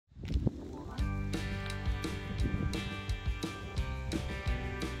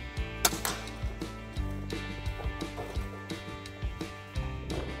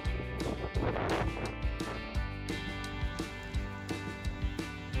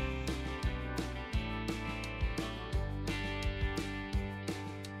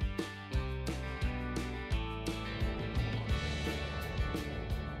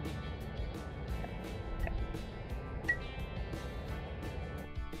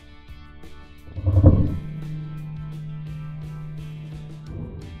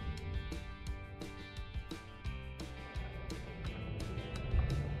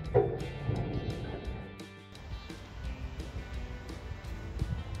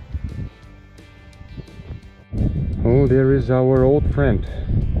Well, there is our old friend.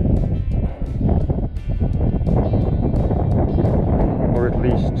 Or at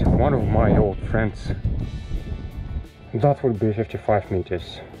least one of my old friends. That would be 55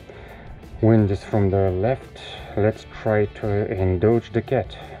 meters. Wind is from the left. Let's try to indulge the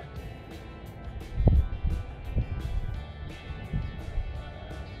cat.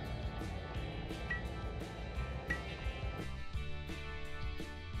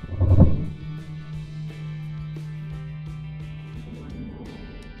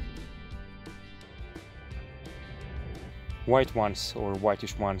 White ones, or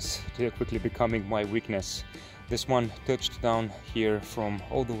whitish ones, they're quickly becoming my weakness. This one touched down here from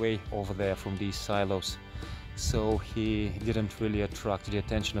all the way over there from these silos, so he didn't really attract the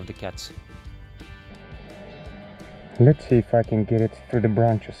attention of the cats. Let's see if I can get it through the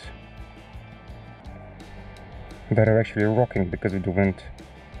branches that are actually rocking because of the wind.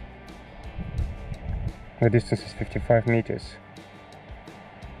 The distance is 55 meters.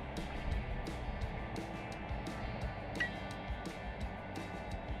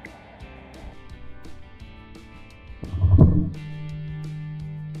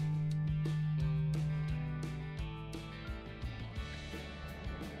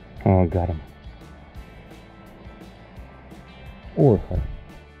 Oh, got him. Or her.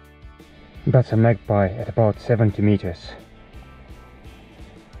 That's a magpie at about 70 meters.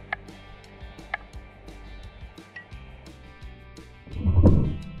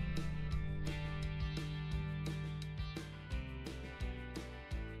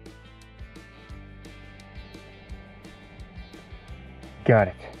 Got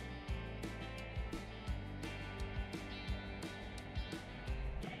it.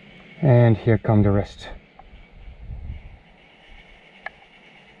 And here come the rest.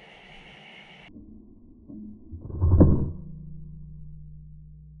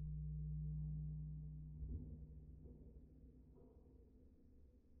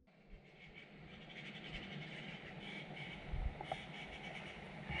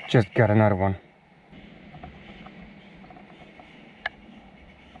 Just got another one.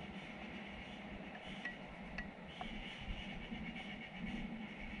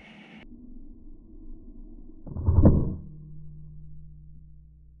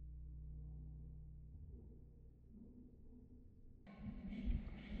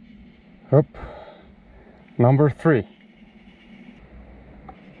 Up, number 3.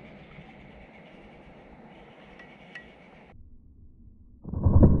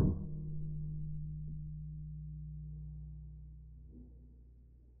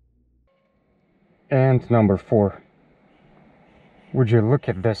 And number 4. Would you look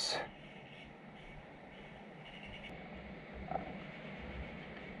at this?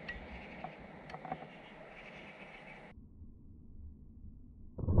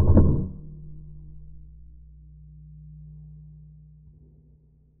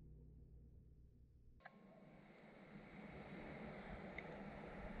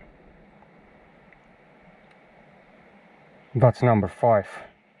 That's number 5.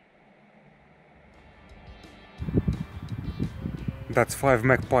 That's 5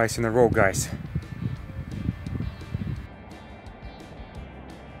 magpies in a row, guys.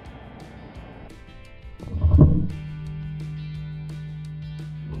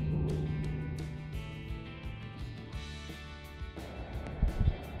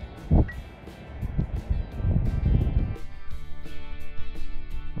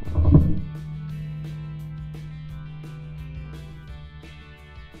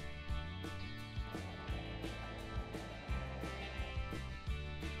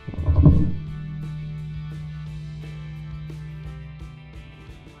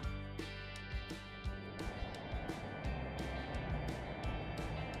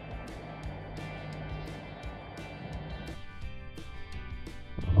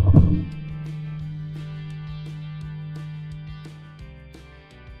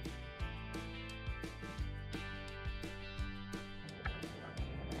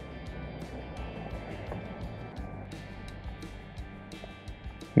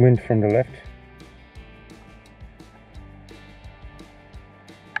 Wind from the left.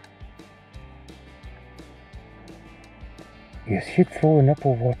 Is he throwing up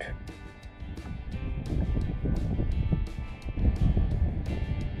or what?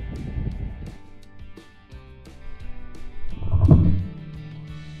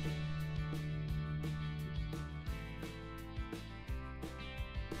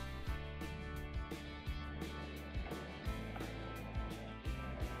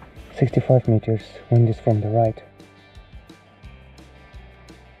 "65 meters, wind is from the right."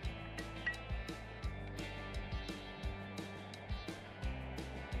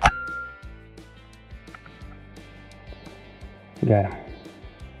 Got him.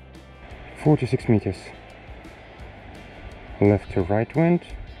 46 meters. Left to right wind.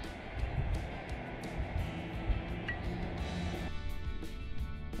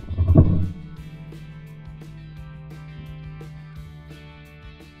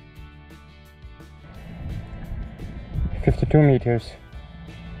 $52.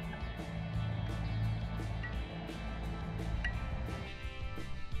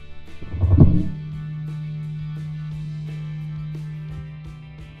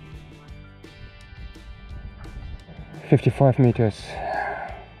 55 meters.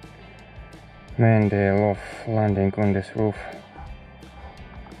 Man, they love landing on this roof.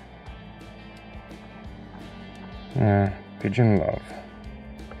 Pigeon love.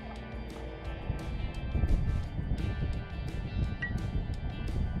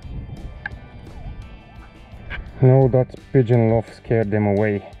 No, that pigeon love scared them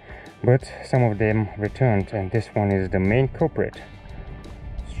away, but some of them returned, and this one is the main culprit.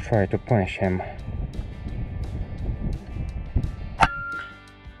 Let's try to punish him.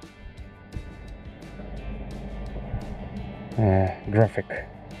 Graphic.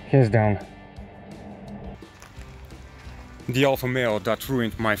 He's down. The alpha male that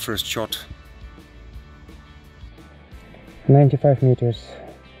ruined my first shot. 95 meters.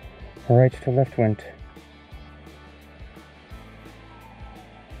 Right to left wind.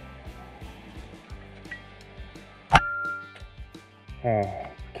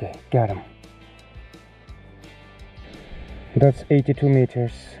 Okay, got him. That's 82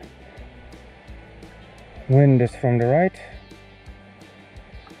 meters. Wind is from the right.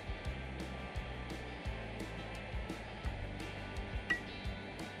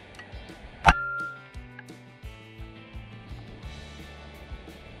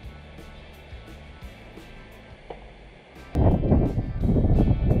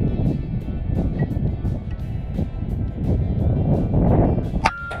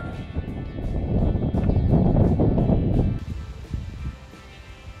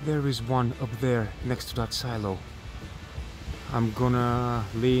 There is one up there next to that silo. I'm gonna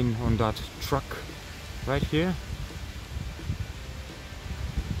lean on that truck right here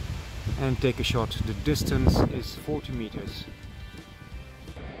and take a shot. The distance is 40 meters.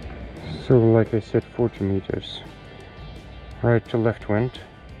 So like I said, 40 meters. Right to left wind.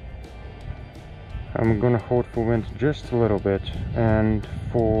 I'm gonna hold for wind just a little bit and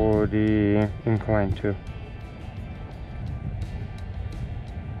for the incline too.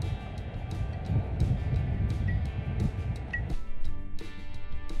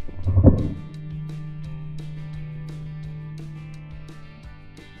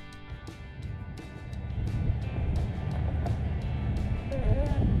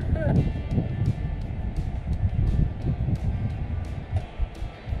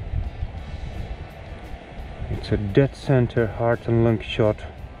 It's a dead center heart and lung shot,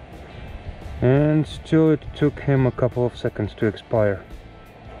 and still it took him a couple of seconds to expire.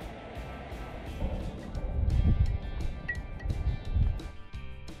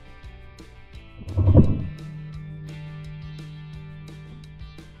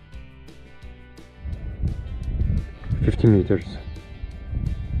 $50.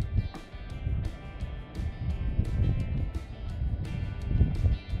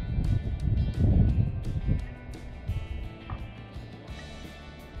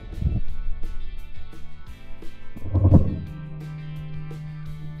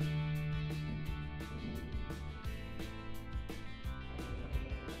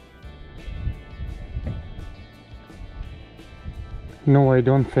 No, I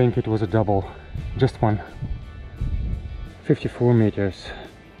don't think it was a double, just one. 54 meters.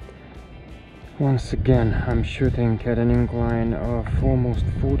 Once again, I'm shooting at an incline of almost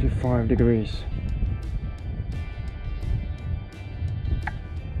 45 degrees.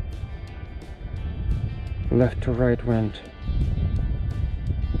 Left to right wind.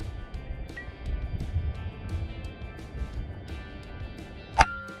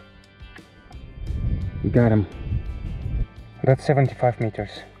 Got him. That's 75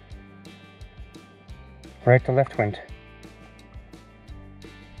 meters. Right to left wind.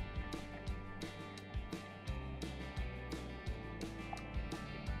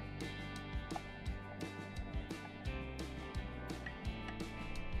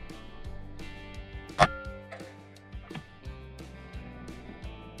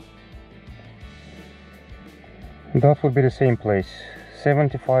 That would be the same place.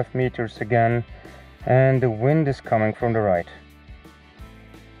 75 meters again. And the wind is coming from the right.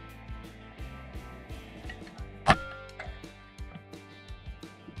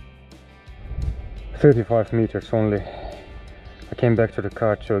 $35 meters only. I came back to the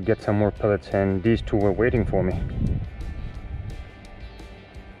car to get some more pellets, and these two were waiting for me.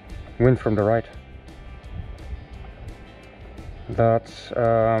 Wind from the right. That's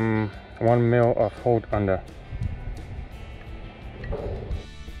 1 mil of hold under.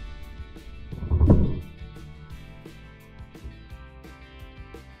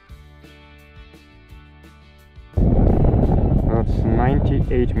 That's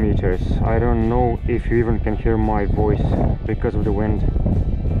 98 meters. I don't know if you even can hear my voice because of the wind.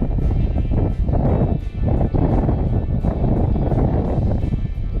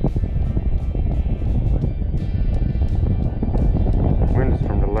 Wind is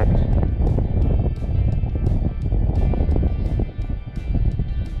from the left.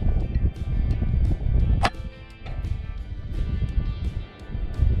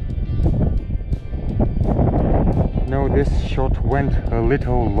 No, this shot went a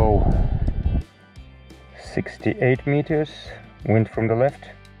little low. 68 meters, wind from the left.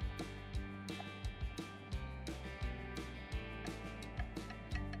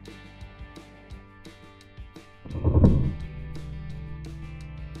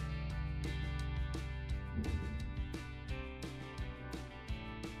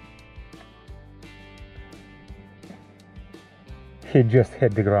 He just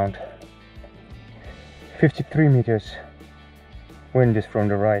hit the ground. 53 meters, wind is from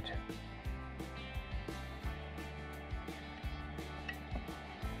the right.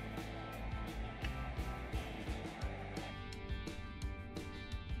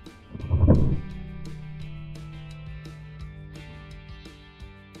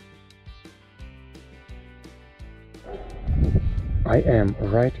 I am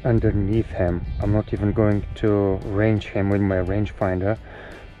right underneath him. I'm not even going to range him with my rangefinder.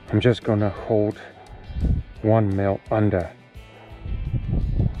 I'm just gonna hold 1 mil under.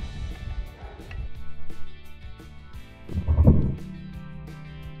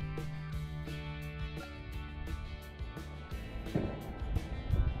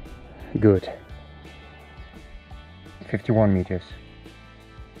 Good. 51 meters.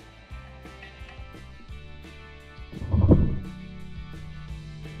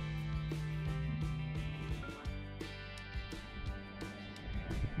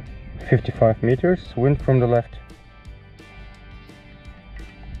 .55 meters, wind from the left.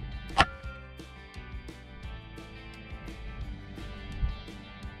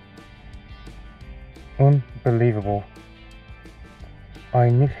 Unbelievable. I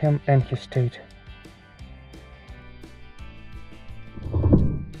knew him and he stayed.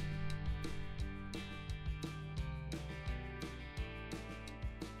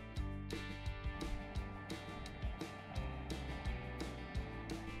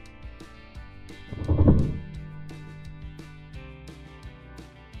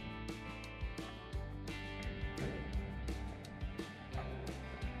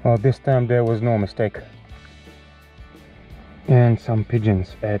 Well, this time there was no mistake. And some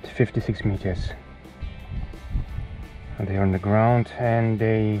pigeons at 56 meters. They're on the ground and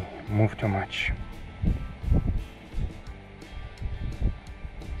they move too much.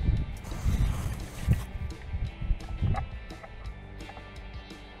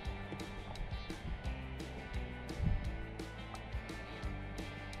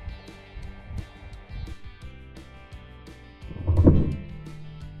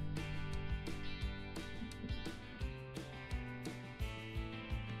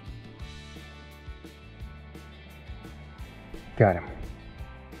 Got him.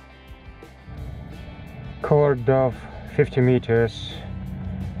 Color dove, 50 meters,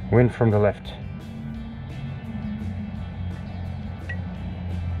 wind from the left.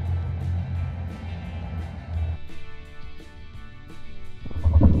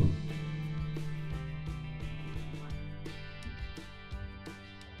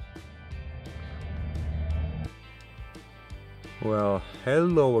 Well,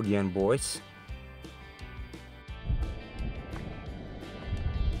 hello again, boys.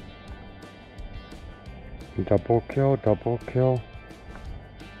 Double kill, double kill.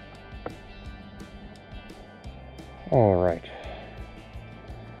 All right.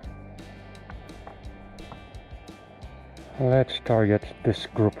 Let's target this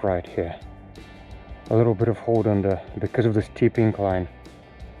group right here. A little bit of hold under because of the steep incline.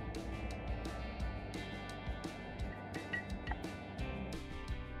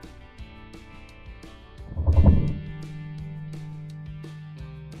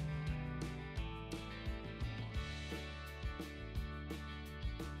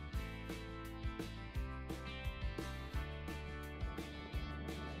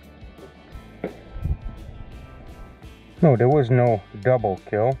 No, there was no double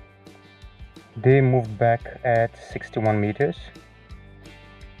kill. They moved back at 61 meters.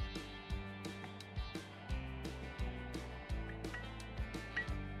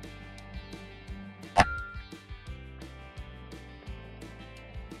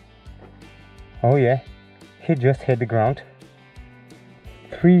 Oh yeah, he just hit the ground.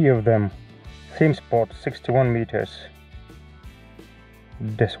 3 of them. Same spot, 61 meters.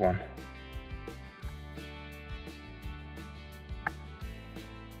 This one.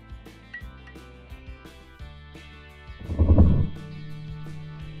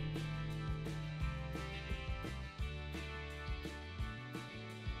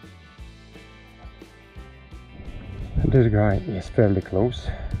 This guy is fairly close.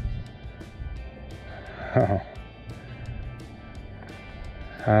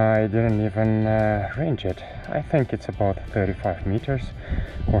 I didn't even range it. I think it's about 35 meters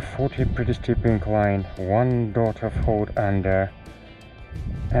or 40, pretty steep incline, 1 dot of hold under,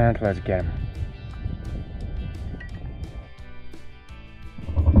 and let's get him.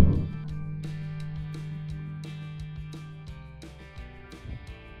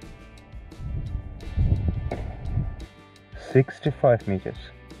 "65 meters.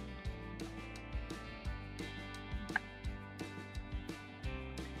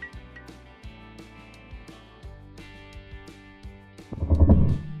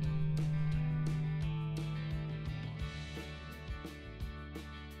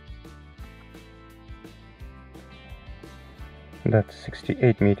 That's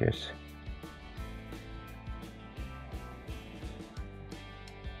 68 meters.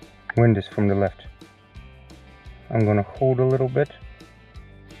 Wind is from the left. I'm gonna hold a little bit.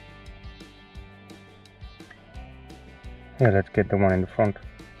 Yeah, let's get the one in the front.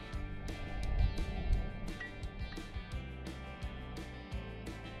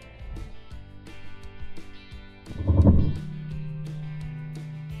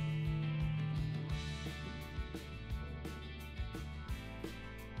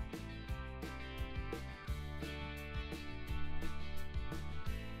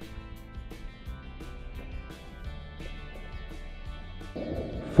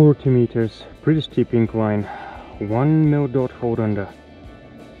 "40 meters, pretty steep incline, 1 mil dot hold under.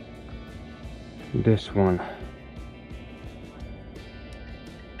 This one.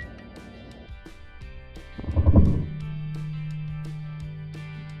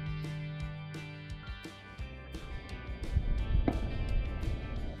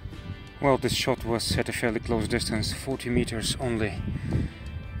 Well, this shot was at a fairly close distance, 40 meters only.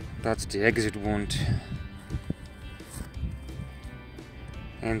 That's the exit wound.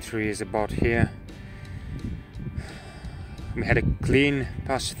 Entry is about here. We had a clean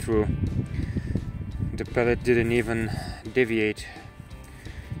pass through. The pellet didn't even deviate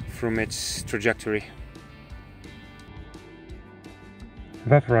from its trajectory.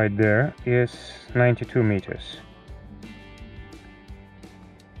 That right there is 92 meters.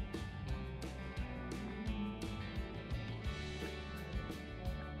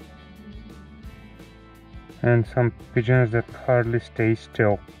 And some pigeons that hardly stay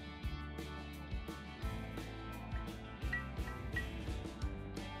still.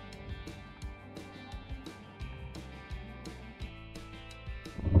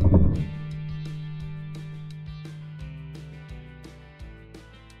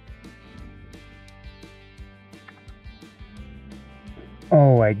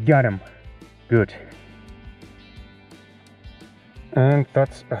 Oh, I got him. Good. And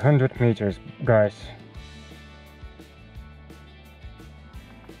that's 100 meters, guys.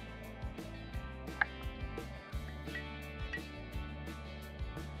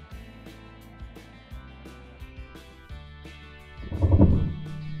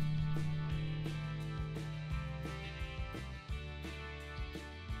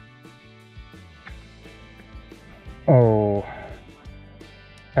 Oh,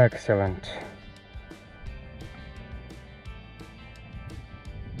 excellent.